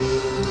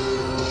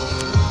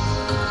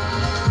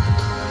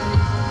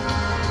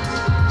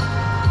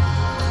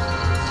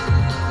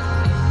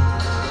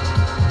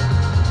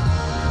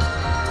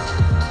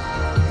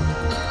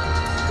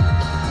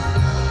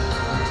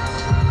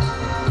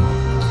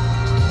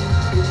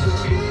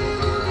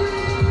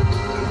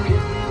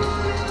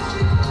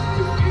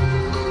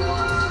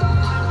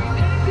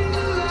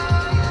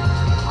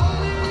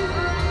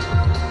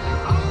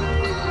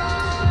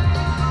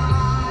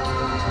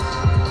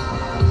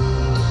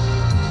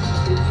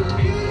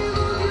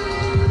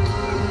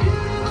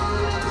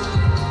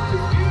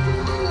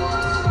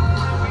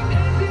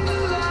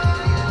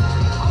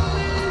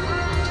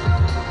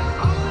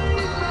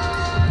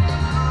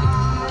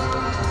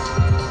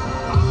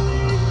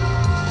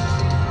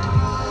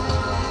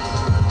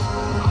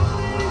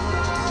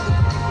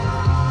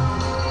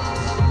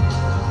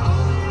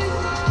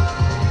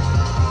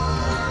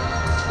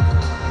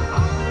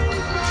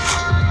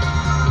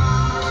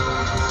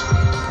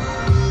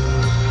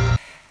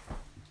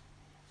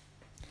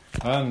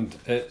And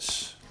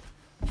it's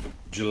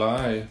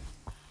July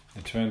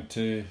the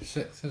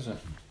 26th, is it?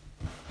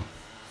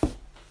 Or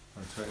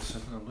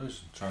 27th, I'm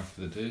losing track of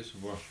the days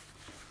of work.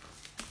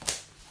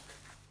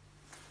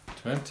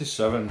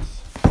 27th.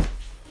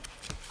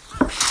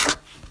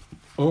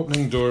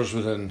 Opening doors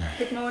within.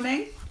 Good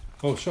morning.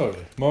 Oh,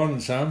 sorry. Morning,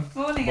 Sam.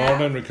 Morning,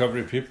 Morning, Al.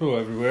 recovery people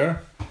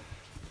everywhere.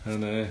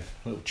 And a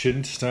little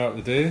tune to start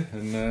the day,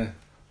 and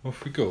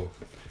off we go.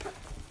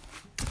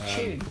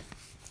 Tune.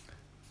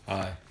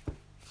 Aye.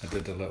 I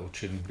did a little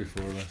tune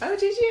before this. Oh,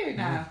 did you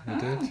now? I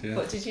did, yeah.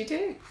 What did you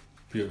do?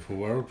 Beautiful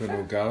World by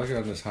Noel Gallagher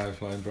and this high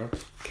flying bird.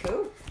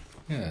 Cool.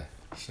 Yeah,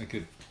 it's a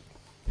good,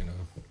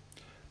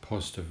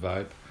 positive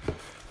vibe.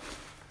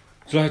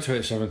 July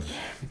 27th.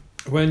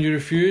 When you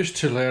refuse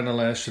to learn a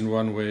lesson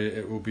one way,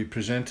 it will be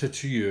presented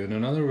to you in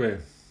another way.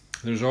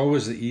 There's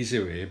always the easy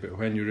way, but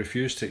when you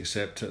refuse to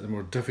accept it, the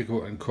more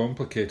difficult and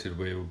complicated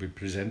way will be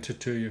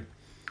presented to you.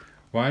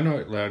 Why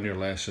not learn your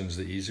lessons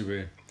the easy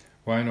way?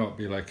 Why not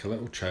be like a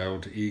little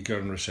child, eager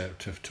and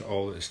receptive to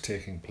all that's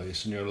taking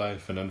place in your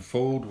life and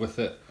unfold with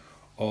it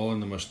all in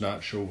the most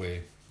natural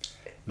way?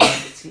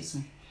 Excuse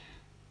me.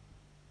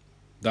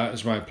 That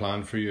is my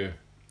plan for you.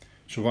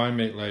 So why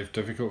make life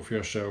difficult for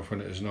yourself when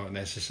it is not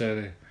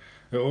necessary?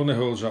 It only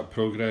holds up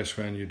progress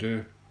when you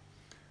do.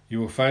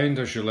 You will find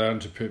as you learn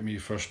to put me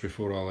first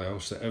before all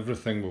else that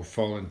everything will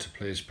fall into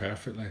place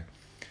perfectly.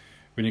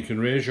 When you can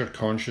raise your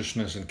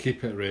consciousness and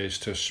keep it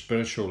raised to a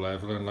spiritual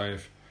level in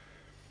life,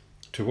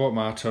 to what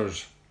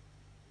matters,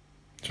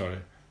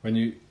 when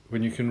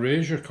you can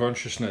raise your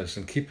consciousness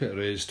and keep it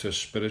raised to a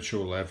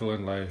spiritual level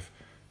in life,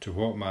 to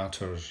what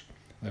matters,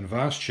 then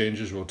vast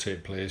changes will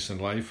take place and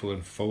life will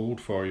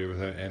unfold for you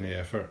without any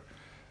effort.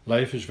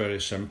 Life is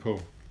very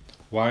simple.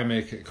 Why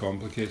make it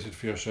complicated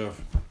for yourself?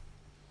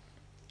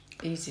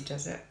 Easy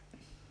does it.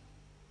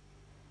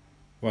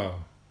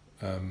 Well,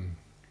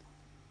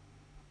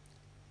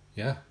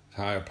 yeah,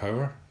 higher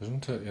power,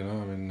 isn't it?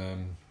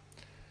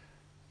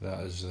 That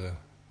is the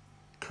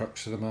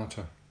crux of the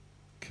matter.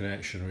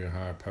 Connection with your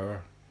higher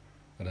power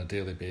on a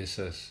daily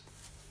basis.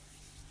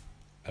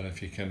 And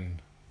if you can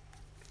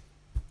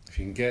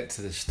get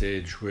to the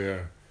stage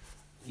where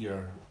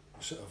you're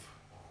sort of,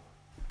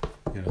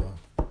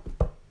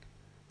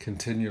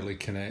 continually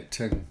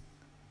connecting,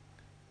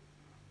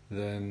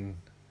 then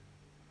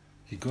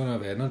you're going to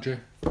have energy.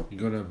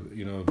 You're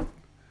going to,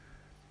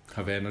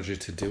 have energy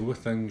to deal with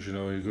things.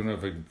 You're going to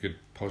have a good,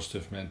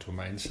 positive mental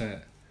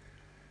mindset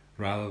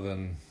rather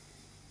than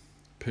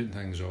putting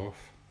things off.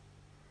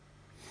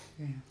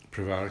 Yeah.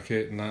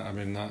 Prevaricating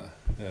that.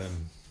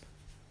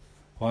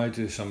 Why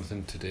do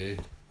something today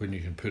when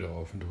you can put it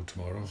off until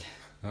tomorrow?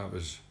 That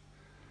was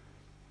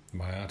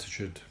my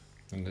attitude,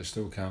 and it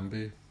still can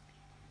be.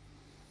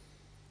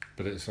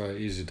 But it's like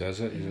easy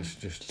does it. You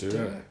just do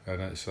it,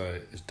 and it's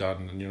like it's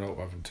done, and you're not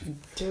having to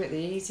do it the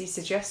easy,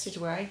 suggested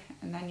way,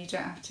 and then you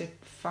don't have to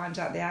find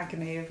out the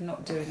agony of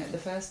not doing it the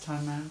first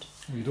time round.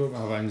 You don't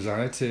have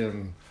anxiety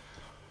and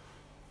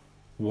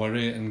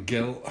worry and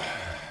guilt,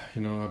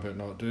 about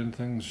not doing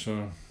things.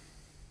 So,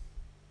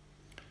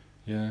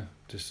 yeah,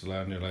 just to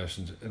learn your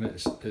lessons, and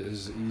it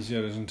is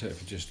easier, isn't it,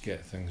 if you just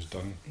get things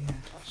done? Yeah.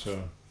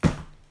 So,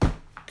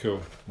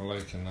 cool. I'm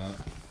liking that.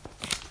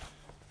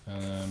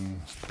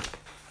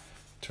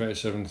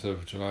 27th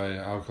of July,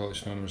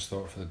 Alcoholics Anonymous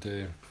thought for the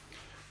day.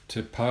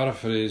 To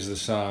paraphrase the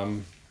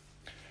psalm,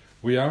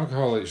 we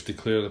alcoholics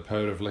declare the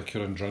power of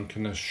liquor and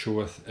drunkenness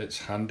showeth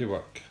its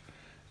handiwork.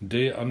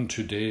 Day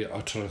unto day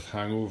uttereth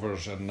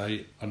hangovers, and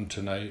night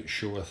unto night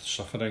showeth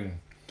suffering.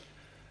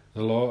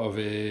 The law of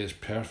AA is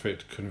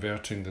perfect,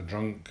 converting the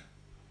drunk.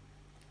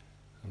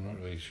 I'm not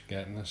really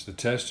getting this. The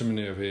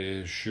testimony of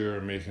AA is sure,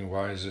 making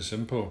wise the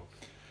simple.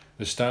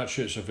 The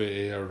statutes of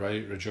AA are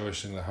right,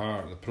 rejoicing the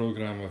heart. The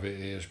programme of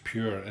AA is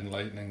pure,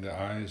 enlightening the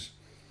eyes.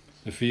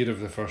 The fear of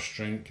the first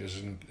drink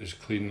is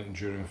clean,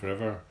 enduring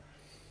forever.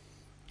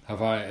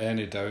 Have I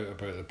any doubt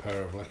about the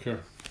power of liquor?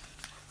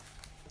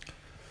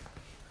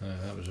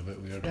 That was a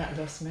bit weird. That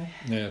lost me.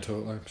 Yeah,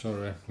 totally.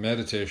 Sorry.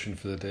 Meditation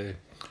for the day.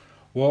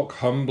 Walk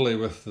humbly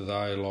with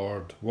thy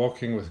Lord.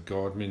 Walking with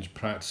God means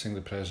practising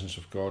the presence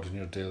of God in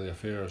your daily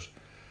affairs.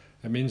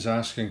 It means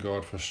asking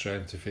God for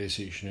strength to face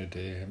each new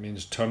day. It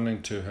means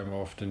turning to Him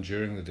often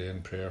during the day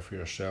in prayer for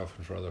yourself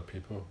and for other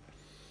people.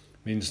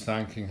 It means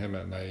thanking Him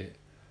at night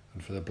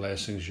and for the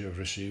blessings you have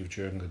received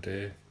during the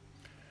day.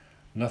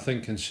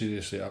 Nothing can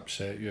seriously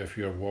upset you if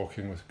you are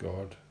walking with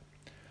God.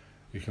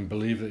 You can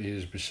believe that He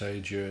is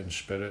beside you in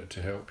spirit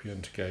to help you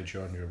and to guide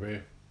you on your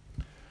way.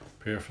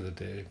 Prayer for the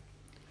day.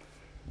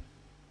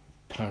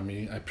 Pardon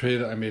me. I pray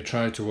that I may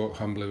try to walk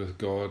humbly with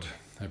God.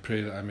 I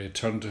pray that I may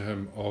turn to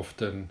Him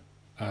often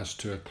as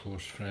to a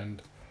close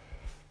friend.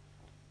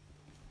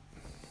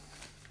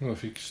 Well,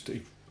 if you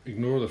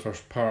ignore the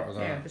first part of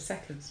that. Yeah, the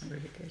second's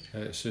really good.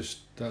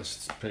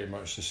 That's pretty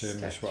much the same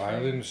Step as what three.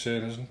 Eileen was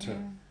saying, isn't it?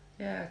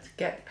 Yeah, to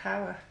get the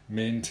power.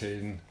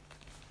 Maintain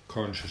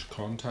conscious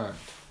contact.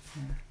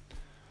 Yeah.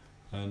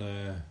 And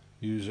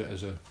use it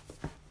as a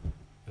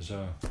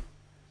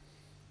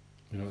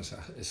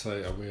it's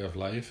like a way of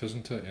life,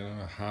 isn't it?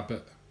 A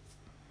habit.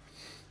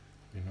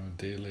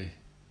 daily.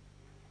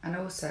 And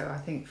also, I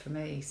think for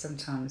me,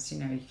 sometimes,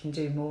 you can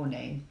do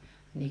morning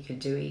and you can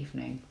do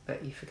evening,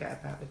 but you forget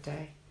about the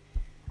day.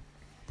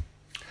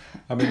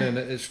 I mean, and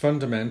it's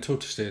fundamental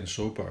to staying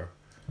sober.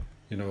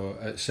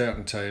 At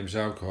certain times,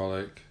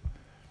 alcoholic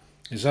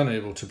is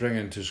unable to bring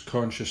into his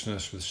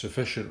consciousness with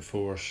sufficient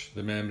force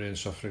the memory and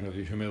suffering of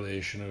the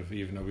humiliation of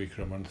even a week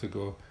or a month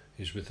ago.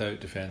 He's without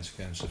defence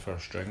against the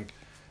first drink.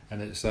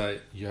 And it's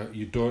like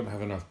you don't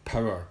have enough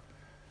power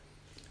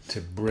to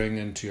bring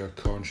into your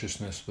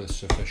consciousness with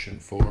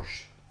sufficient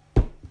force.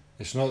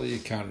 It's not that you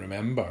can't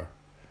remember.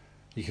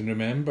 You can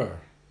remember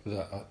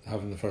that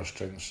having the first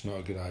drink's not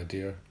a good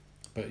idea,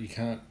 but you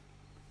can't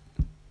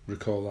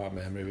recall that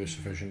memory with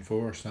sufficient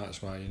force.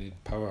 That's why you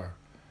need power.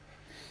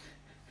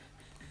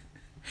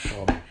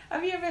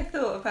 Have you ever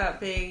thought about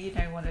being,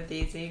 one of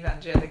these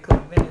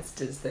evangelical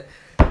ministers that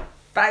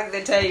bang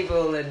the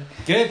table and...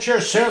 Get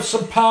yourself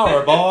some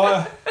power,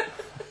 boy!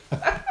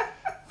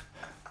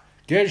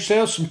 Get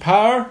yourself some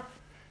power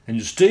and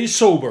you stay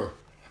sober.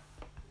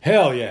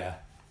 Hell yeah.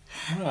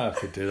 Well, I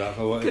could do that if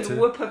I wanted to. Could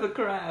whoop up a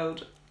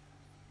crowd.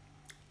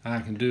 I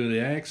can do the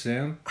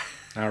accent,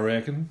 I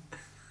reckon.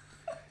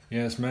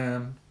 Yes,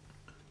 ma'am.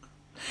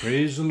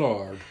 Praise the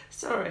Lord.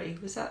 Sorry,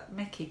 was that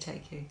Mickey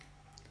taking?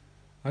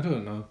 I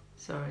don't know.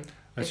 Sorry.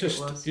 It's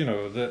just,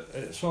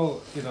 it's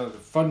all, the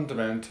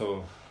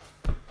fundamental,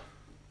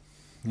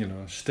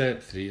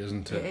 step 3,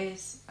 isn't it? It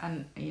is.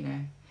 And,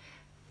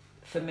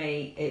 for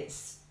me,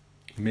 it's...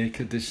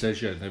 Make a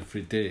decision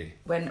every day.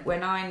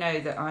 When I know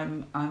that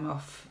I'm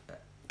off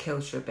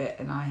kilter a bit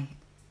and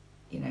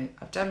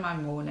I've done my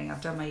morning,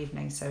 I've done my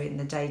evening, so in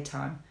the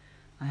daytime,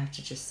 I have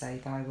to just say,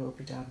 thy will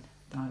be done,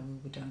 thy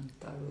will be done,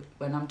 thy will...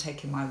 When I'm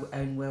taking my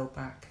own will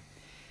back.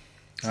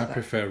 I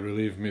prefer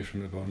relieve me from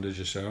the bondage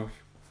yourself.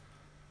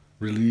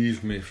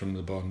 Relieve me from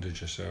the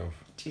bondage yourself.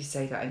 Do you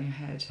say that in your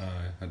head?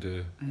 Aye, I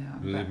do. Yeah,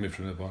 relieve me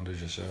from the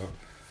bondage yourself.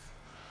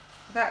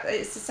 That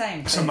it's the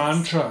same. It's a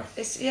mantra.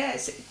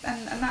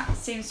 And that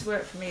seems to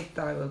work for me.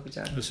 Thy will be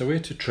done. It's a way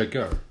to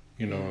trigger,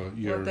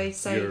 your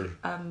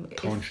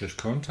conscious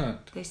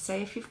contact. They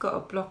say if you've got a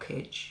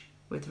blockage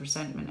with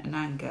resentment and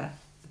anger,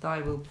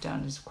 thy will be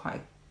done is quite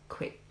a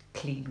quick,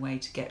 clean way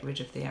to get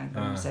rid of the anger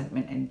and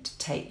resentment and to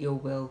take your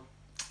will.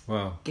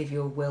 Well, give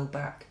your will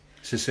back.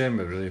 It's the same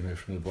with relieve me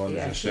from the bondage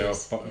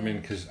yourself. But I mean,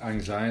 because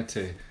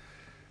anxiety,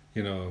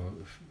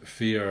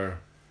 fear,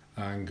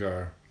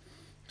 anger,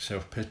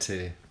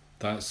 self-pity.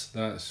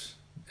 That's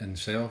in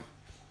self.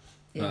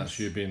 Yes. That's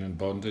you being in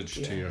bondage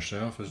to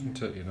yourself,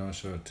 isn't it?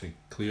 So to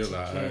clear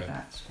that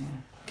out,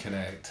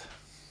 connect.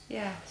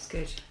 Yeah, it's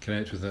good.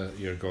 Connect with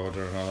your God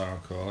or another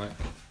alcoholic.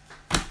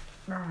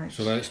 Right.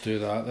 So let's do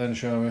that then,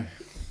 shall we?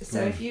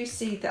 So if you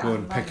see that go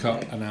and pick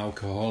up an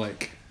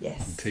alcoholic.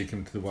 Yes. And take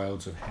him to the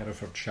wilds of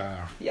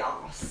Herefordshire.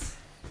 Yes.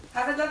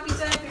 Have a lovely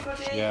day,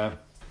 everybody. Yeah.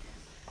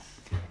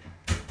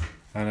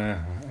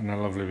 And a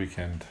lovely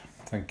weekend.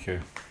 Thank you.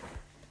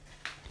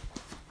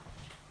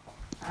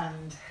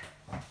 And?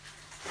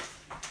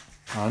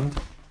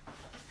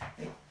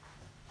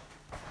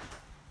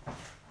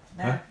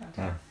 No, I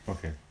don't.